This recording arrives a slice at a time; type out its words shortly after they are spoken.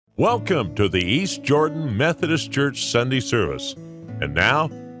Welcome to the East Jordan Methodist Church Sunday service. And now,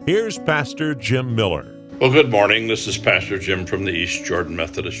 here's Pastor Jim Miller. Well, good morning. This is Pastor Jim from the East Jordan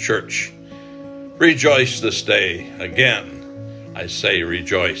Methodist Church. Rejoice this day. Again, I say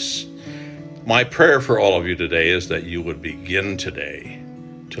rejoice. My prayer for all of you today is that you would begin today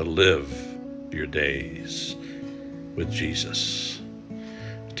to live your days with Jesus.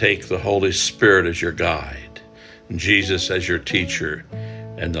 Take the Holy Spirit as your guide, and Jesus as your teacher,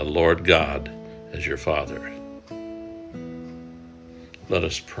 and the Lord God as your Father. Let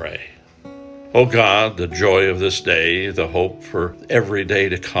us pray. O God, the joy of this day, the hope for every day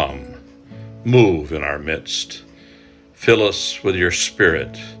to come, move in our midst. Fill us with your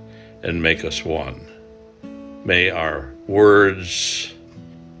Spirit and make us one. May our words,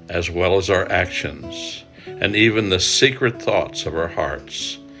 as well as our actions, and even the secret thoughts of our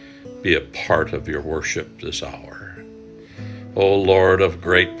hearts, be a part of your worship this hour. O Lord of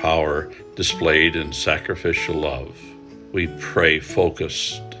great power displayed in sacrificial love, we pray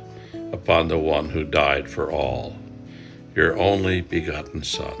focused upon the one who died for all, your only begotten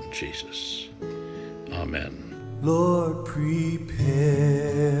Son, Jesus. Amen. Lord,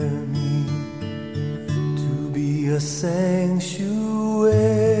 prepare me to be a sanctuary,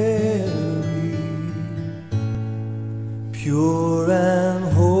 pure and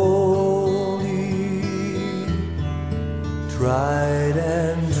holy, tried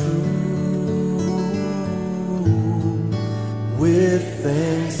and true, with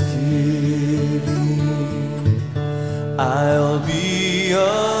thanksgiving I'll be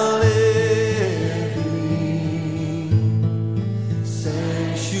a living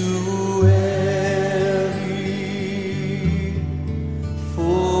sanctuary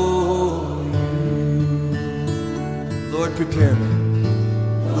for you. Lord, prepare me.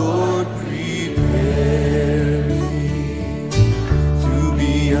 Lord, prepare me to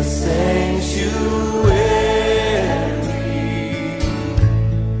be a sanctuary,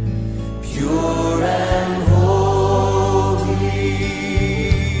 pure and holy,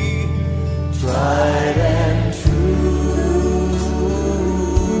 tried and true,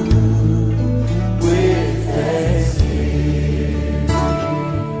 with thanksgiving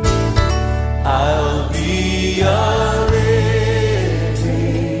I'll be a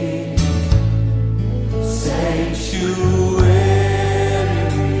living sanctuary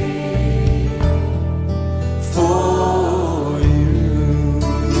for you.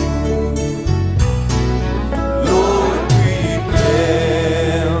 Lord,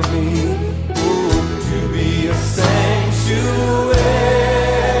 prepare me, to be a sanctuary,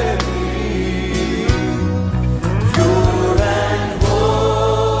 pure and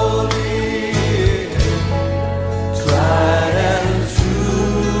holy, tried and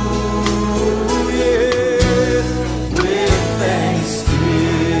true, yes, with thanksgiving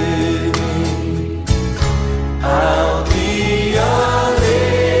I'll be a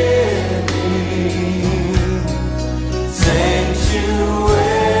living sanctuary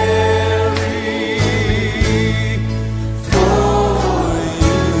for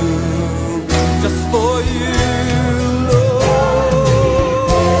you, just for you, Lord.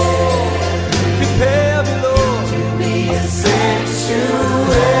 Prepare me, Lord, to be a sanctuary,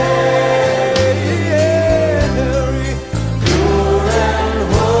 pure and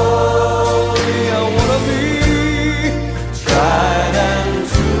holy. I wanna be tried and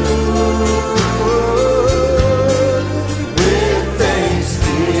true, with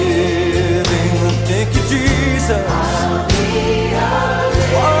thanksgiving. Thank you, Jesus.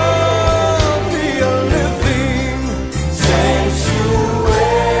 I'll be a living sanctuary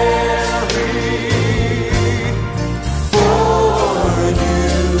for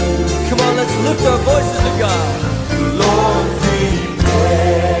you. Come on, let's lift our voices to God. Lord,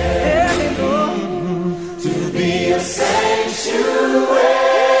 prepare me, Lord, to be a sanctuary,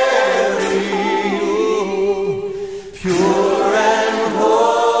 pure and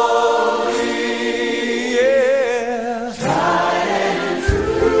holy, yeah, tried and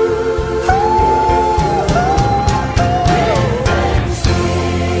true, with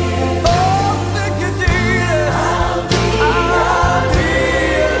thanksgiving. Oh, thank you, Jesus. I'll be a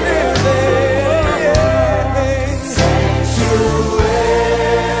living sanctuary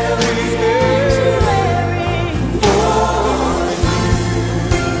for you.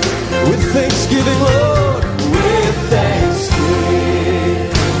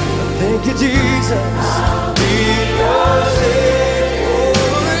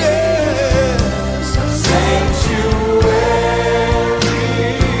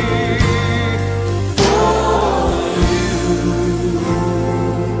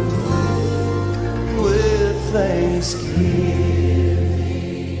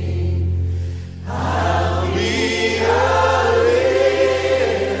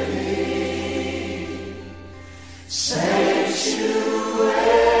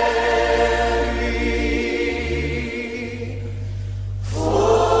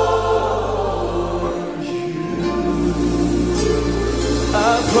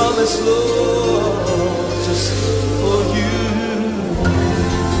 yes, Lord, just for you.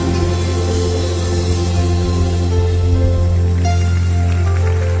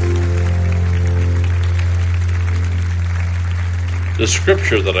 The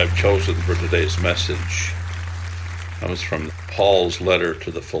scripture that I've chosen for today's message comes from Paul's letter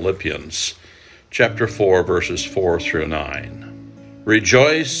to the Philippians, chapter 4, verses 4 through 9.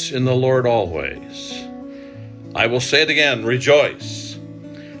 Rejoice in the Lord always. I will say it again, rejoice.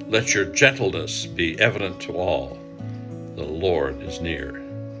 Let your gentleness be evident to all. The Lord is near.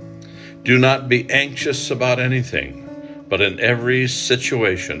 Do not be anxious about anything, but in every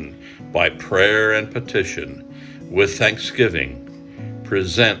situation, by prayer and petition, with thanksgiving,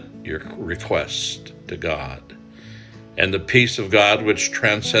 present your request to God. And the peace of God, which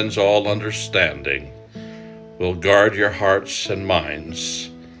transcends all understanding, will guard your hearts and minds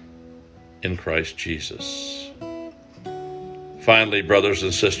in Christ Jesus. Finally, brothers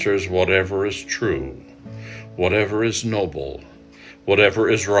and sisters, whatever is true, whatever is noble,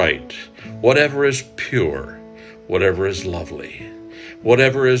 whatever is right, whatever is pure, whatever is lovely,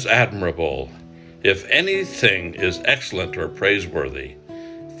 whatever is admirable, if anything is excellent or praiseworthy,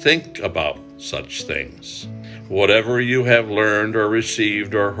 think about such things. Whatever you have learned or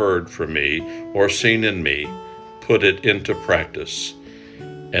received or heard from me or seen in me, put it into practice,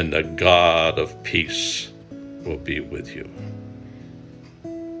 and the God of peace will be with you.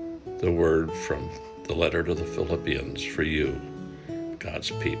 The word from the letter to the Philippians for you,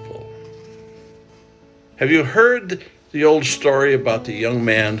 God's people. Have you heard the old story about the young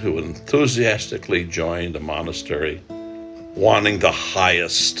man who enthusiastically joined a monastery? Wanting the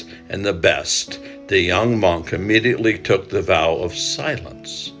highest and the best, the young monk immediately took the vow of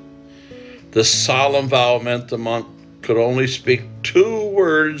silence. The solemn vow meant the monk could only speak 2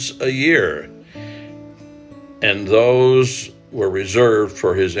 words a year, and those were reserved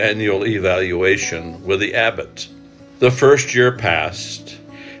for his annual evaluation with the abbot. The first year passed,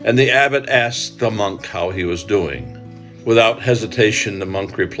 and the abbot asked the monk how he was doing. Without hesitation, the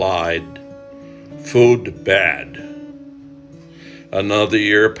monk replied, "Food bad." Another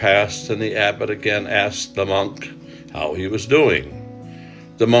year passed, and the abbot again asked the monk how he was doing.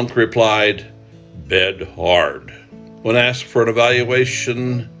 The monk replied, "Bed hard." When asked for an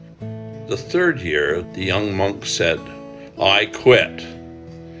evaluation the 3rd year, the young monk said, "I quit."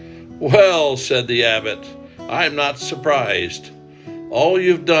 "Well," said the abbot, "I'm not surprised. All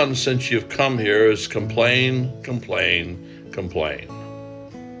you've done since you've come here is complain, complain, complain."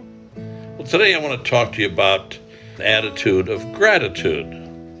 Well, today I want to talk to you about the attitude of gratitude.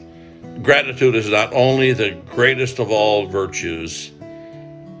 Gratitude is not only the greatest of all virtues,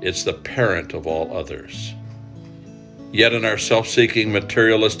 it's the parent of all others. Yet in our self-seeking,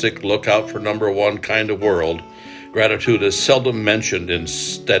 materialistic, look-out-for-number-one kind of world, gratitude is seldom mentioned in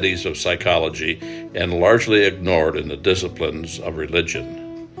studies of psychology and largely ignored in the disciplines of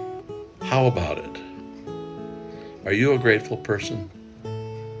religion. How about it? Are you a grateful person?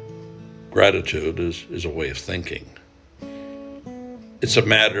 Gratitude is a way of thinking. It's a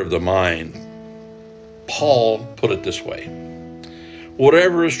matter of the mind. Paul put it this way: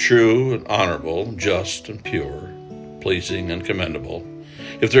 whatever is true and honorable, just and pure, pleasing and commendable,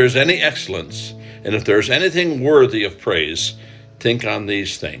 if there is any excellence, and if there is anything worthy of praise, think on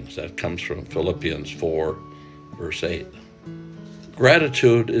these things. That comes from Philippians 4, verse 8.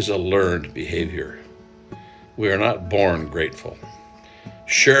 Gratitude is a learned behavior. We are not born grateful.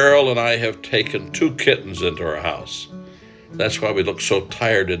 Cheryl and I have taken 2 kittens into our house. That's why we look so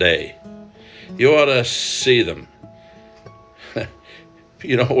tired today. You ought to see them.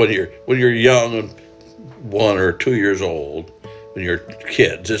 You know, when you're young and 1 or 2 years old, when you're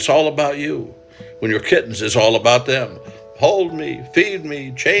kids, it's all about you. When you're kittens, it's all about them. Hold me, feed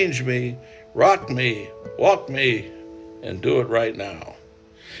me, change me, rock me, walk me, and do it right now.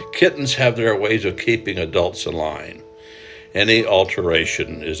 Kittens have their ways of keeping adults in line. Any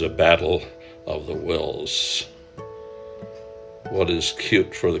alteration is a battle of the wills. What is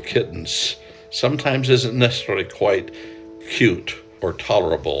cute for the kittens sometimes isn't necessarily quite cute or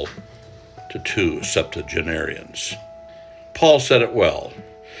tolerable to 2 septuagenarians. Paul said it well.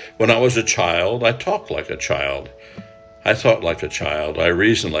 When I was a child, I talked like a child. I thought like a child. I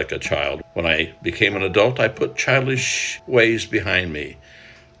reasoned like a child. When I became an adult, I put childish ways behind me.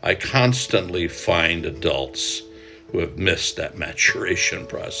 I constantly find adults who have missed that maturation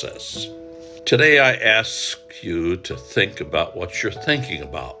process. Today, I ask you to think about what you're thinking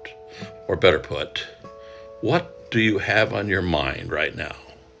about. Or better put, what do you have on your mind right now?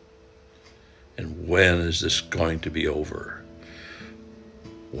 And when is this going to be over?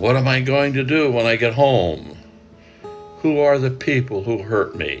 What am I going to do when I get home? Who are the people who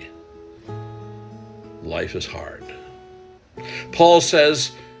hurt me? life is hard. Paul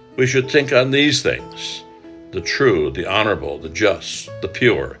says we should think on these things: the true, the honorable, the just, the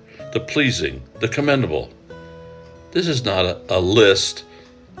pure, the pleasing, the commendable. This is not a list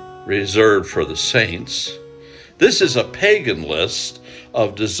reserved for the saints. This is a pagan list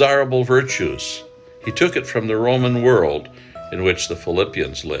of desirable virtues. He took it from the Roman world in which the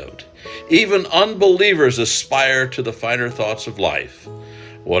Philippians lived. Even unbelievers aspire to the finer thoughts of life.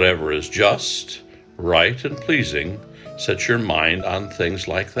 Whatever is just, right, and pleasing, set your mind on things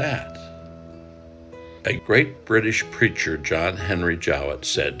like that. A great British preacher, John Henry Jowett,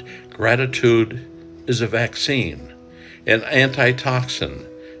 said, "Gratitude is a vaccine, an antitoxin,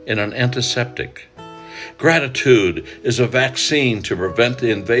 and an antiseptic. Gratitude is a vaccine to prevent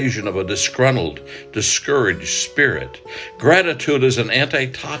the invasion of a disgruntled, discouraged spirit. Gratitude is an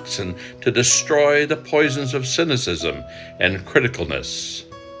antitoxin to destroy the poisons of cynicism and criticalness.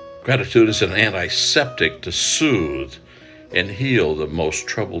 Gratitude is an antiseptic to soothe and heal the most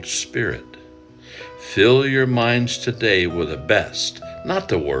troubled spirit. Fill your minds today with the best, not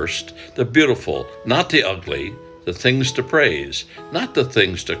the worst, the beautiful, not the ugly, the things to praise, not the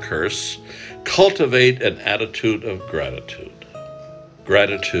things to curse. Cultivate an attitude of gratitude."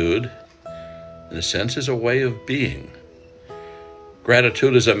 Gratitude, in a sense, is a way of being.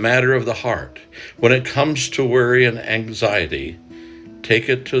 Gratitude is a matter of the heart. When it comes to worry and anxiety, take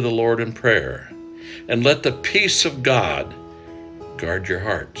it to the Lord in prayer, and let the peace of God guard your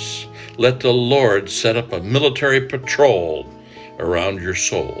hearts. Let the Lord set up a military patrol around your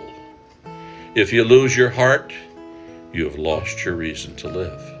soul. If you lose your heart, you have lost your reason to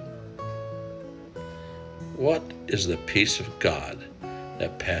live. What is the peace of God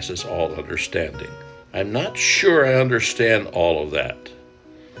that passes all understanding? I'm not sure I understand all of that,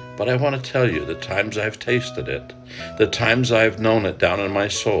 but I want to tell you the times I've tasted it, the times I've known it down in my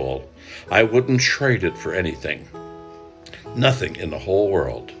soul, I wouldn't trade it for anything. Nothing in the whole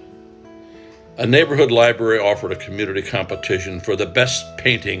world. A neighborhood library offered a community competition for the best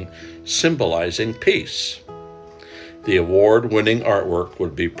painting symbolizing peace. The award-winning artwork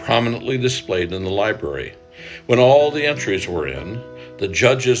would be prominently displayed in the library. When all the entries were in, the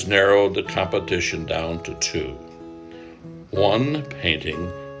judges narrowed the competition down to two. One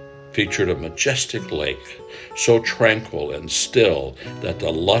painting featured a majestic lake, so tranquil and still that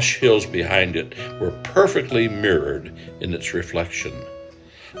the lush hills behind it were perfectly mirrored in its reflection.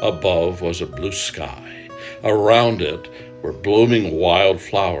 Above was a blue sky. Around it were blooming wild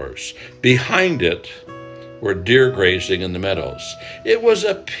flowers. Behind it were deer grazing in the meadows. It was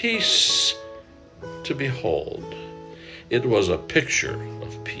a peace to behold. It was a picture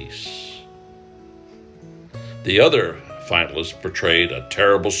of peace. The other finalists portrayed a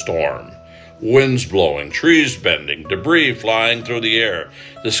terrible storm. Winds blowing, trees bending, debris flying through the air.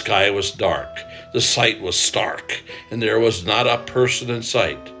 The sky was dark. The sight was stark, and there was not a person in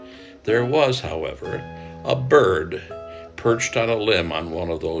sight. There was, however, a bird perched on a limb on one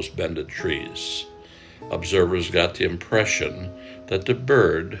of those bended trees. Observers got the impression that the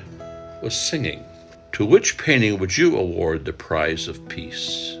bird was singing. To which painting would you award the prize of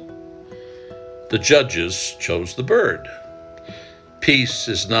peace? The judges chose the bird. Peace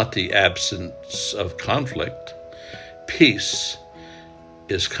is not the absence of conflict. Peace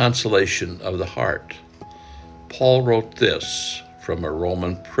is consolation of the heart. Paul wrote this from a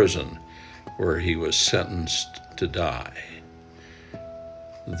Roman prison where he was sentenced to die.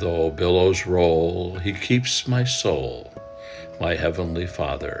 Though billows roll, he keeps my soul. My heavenly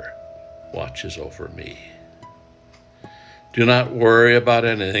Father watches over me. Do not worry about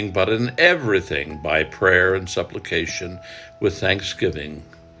anything, but in everything, by prayer and supplication, with thanksgiving,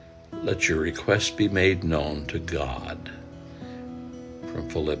 let your requests be made known to God. From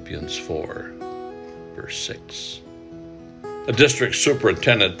Philippians 4, verse 6. A district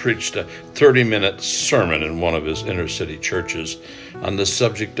superintendent preached a 30-minute sermon in one of his inner-city churches on the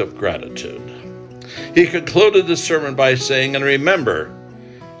subject of gratitude. He concluded the sermon by saying, "And remember,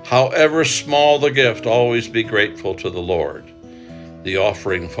 however small the gift, always be grateful to the Lord." The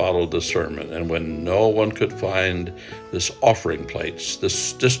offering followed the sermon, and when no one could find this offering plates,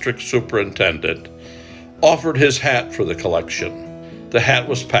 this district superintendent offered his hat for the collection. The hat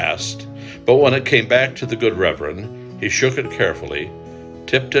was passed, but when it came back to the good reverend, he shook it carefully,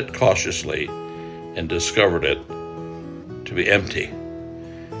 tipped it cautiously, and discovered it to be empty.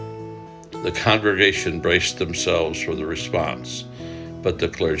 The congregation braced themselves for the response, but the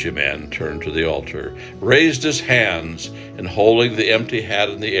clergyman turned to the altar, raised his hands, and holding the empty hat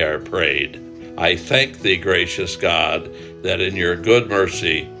in the air, prayed, "I thank thee, gracious God, that in your good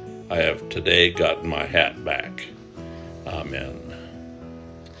mercy I have today gotten my hat back. Amen."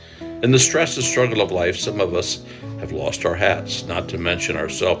 In the stress and struggle of life, some of us have lost our hats, not to mention our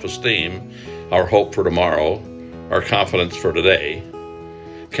self-esteem, our hope for tomorrow, our confidence for today.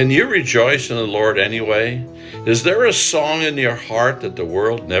 Can you rejoice in the Lord anyway? Is there a song in your heart that the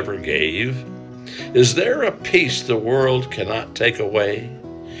world never gave? Is there a peace the world cannot take away?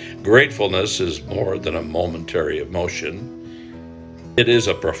 Gratefulness is more than a momentary emotion. It is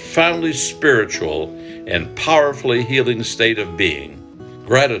a profoundly spiritual and powerfully healing state of being.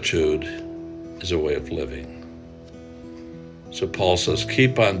 Gratitude is a way of living. So Paul says,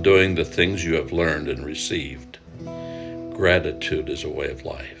 keep on doing the things you have learned and received. Gratitude is a way of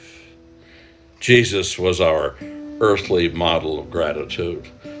life. Jesus was our earthly model of gratitude.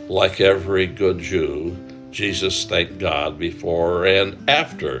 Like every good Jew, Jesus thanked God before and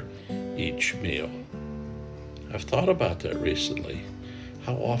after each meal. I've thought about that recently.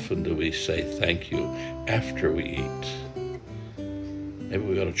 How often do we say thank you after we eat? Maybe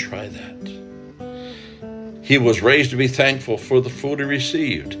we ought to try that. He was raised to be thankful for the food he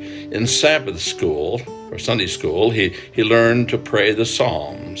received. In Sabbath school, or Sunday school, he learned to pray the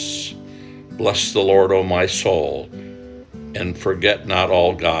Psalms. Bless the Lord, O my soul, and forget not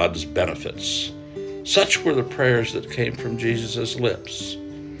all God's benefits. Such were the prayers that came from Jesus' lips.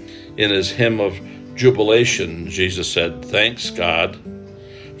 In his hymn of jubilation, Jesus said, thanks God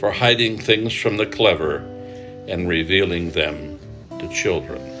for hiding things from the clever and revealing them to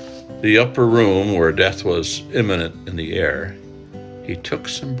children. The upper room where death was imminent in the air, he took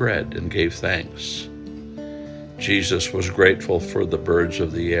some bread and gave thanks. Jesus was grateful for the birds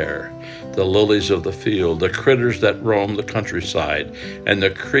of the air, the lilies of the field, the critters that roam the countryside, and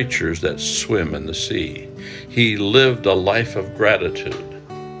the creatures that swim in the sea. He lived a life of gratitude.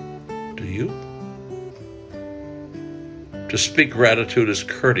 Do you? To speak gratitude is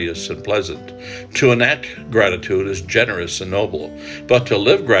courteous and pleasant. To enact gratitude is generous and noble. But to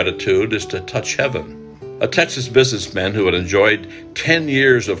live gratitude is to touch heaven. A Texas businessman who had enjoyed 10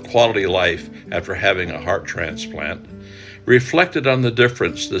 years of quality life after having a heart transplant reflected on the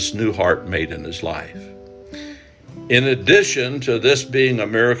difference this new heart made in his life. In addition to this being a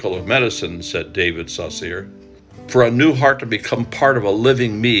miracle of medicine, said David Saucier, for a new heart to become part of a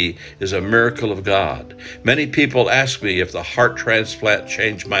living me is a miracle of God. Many people ask me if the heart transplant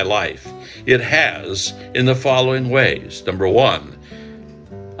changed my life. It has in the following ways. Number one,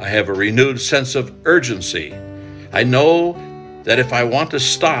 I have a renewed sense of urgency. I know that if I want to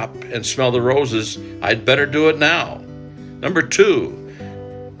stop and smell the roses, I'd better do it now. Number two,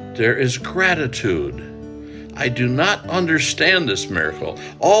 there is gratitude. I do not understand this miracle.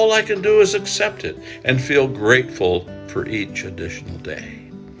 All I can do is accept it and feel grateful for each additional day.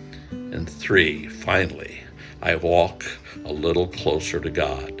 And three, finally, I walk a little closer to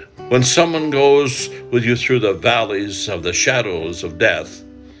God. When someone goes with you through the valleys of the shadows of death,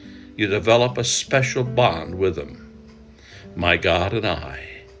 you develop a special bond with them. My God and I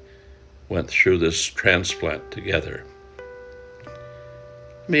went through this transplant together.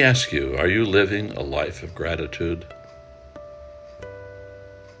 Let me ask you, are you living a life of gratitude?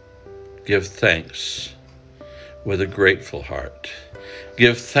 Give thanks with a grateful heart.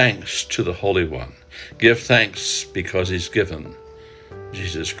 Give thanks to the Holy One. Give thanks because he's given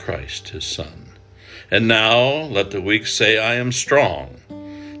Jesus Christ, his Son. And now let the weak say, I am strong.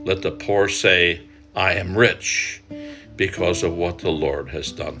 Let the poor say, I am rich because of what the Lord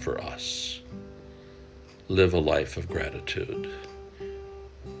has done for us. Live a life of gratitude.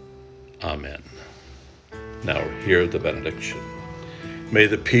 Amen. Now hear the benediction. May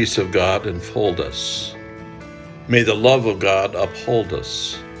the peace of God enfold us. May the love of God uphold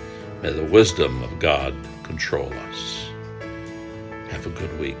us. May the wisdom of God control us. Have a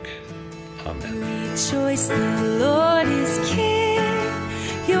good week. Amen. Rejoice, the Lord is King,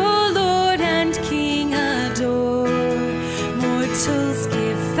 your Lord and King adore. Mortals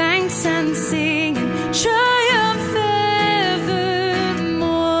give thanks and sing and triumph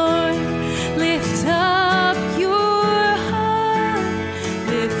evermore. Lift up your heart,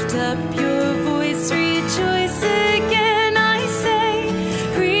 lift up your voice, rejoice again, I say,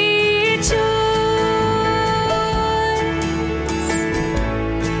 rejoice.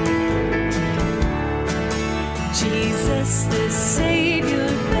 Jesus the Savior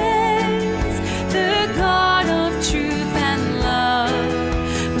reigns, the God of truth and love.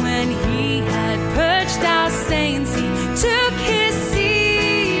 When he had purged our stains, he took his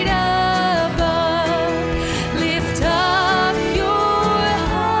seat above. Lift up your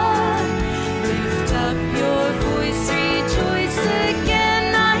heart, lift up your voice, rejoice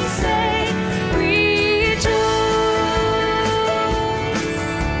again, I say, rejoice.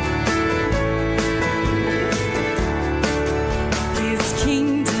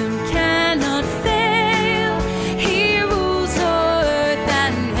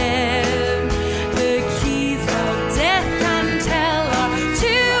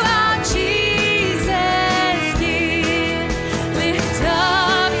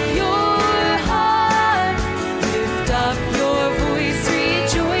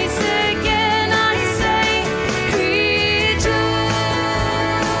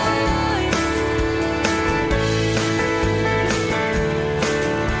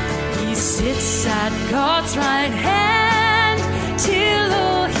 God's right hand, till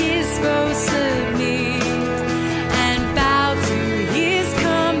all his foes submit and bow to his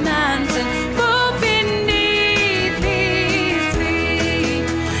commands and fall beneath his feet.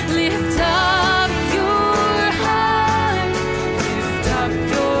 Lift up your heart, lift up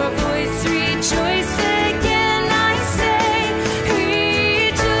your voice, rejoice again, I say,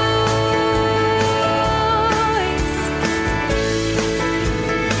 rejoice.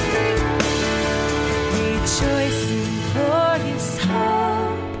 Rejoice in glorious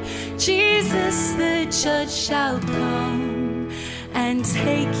hope, Jesus the judge shall come and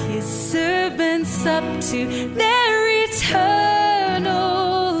take his servants up to their eternal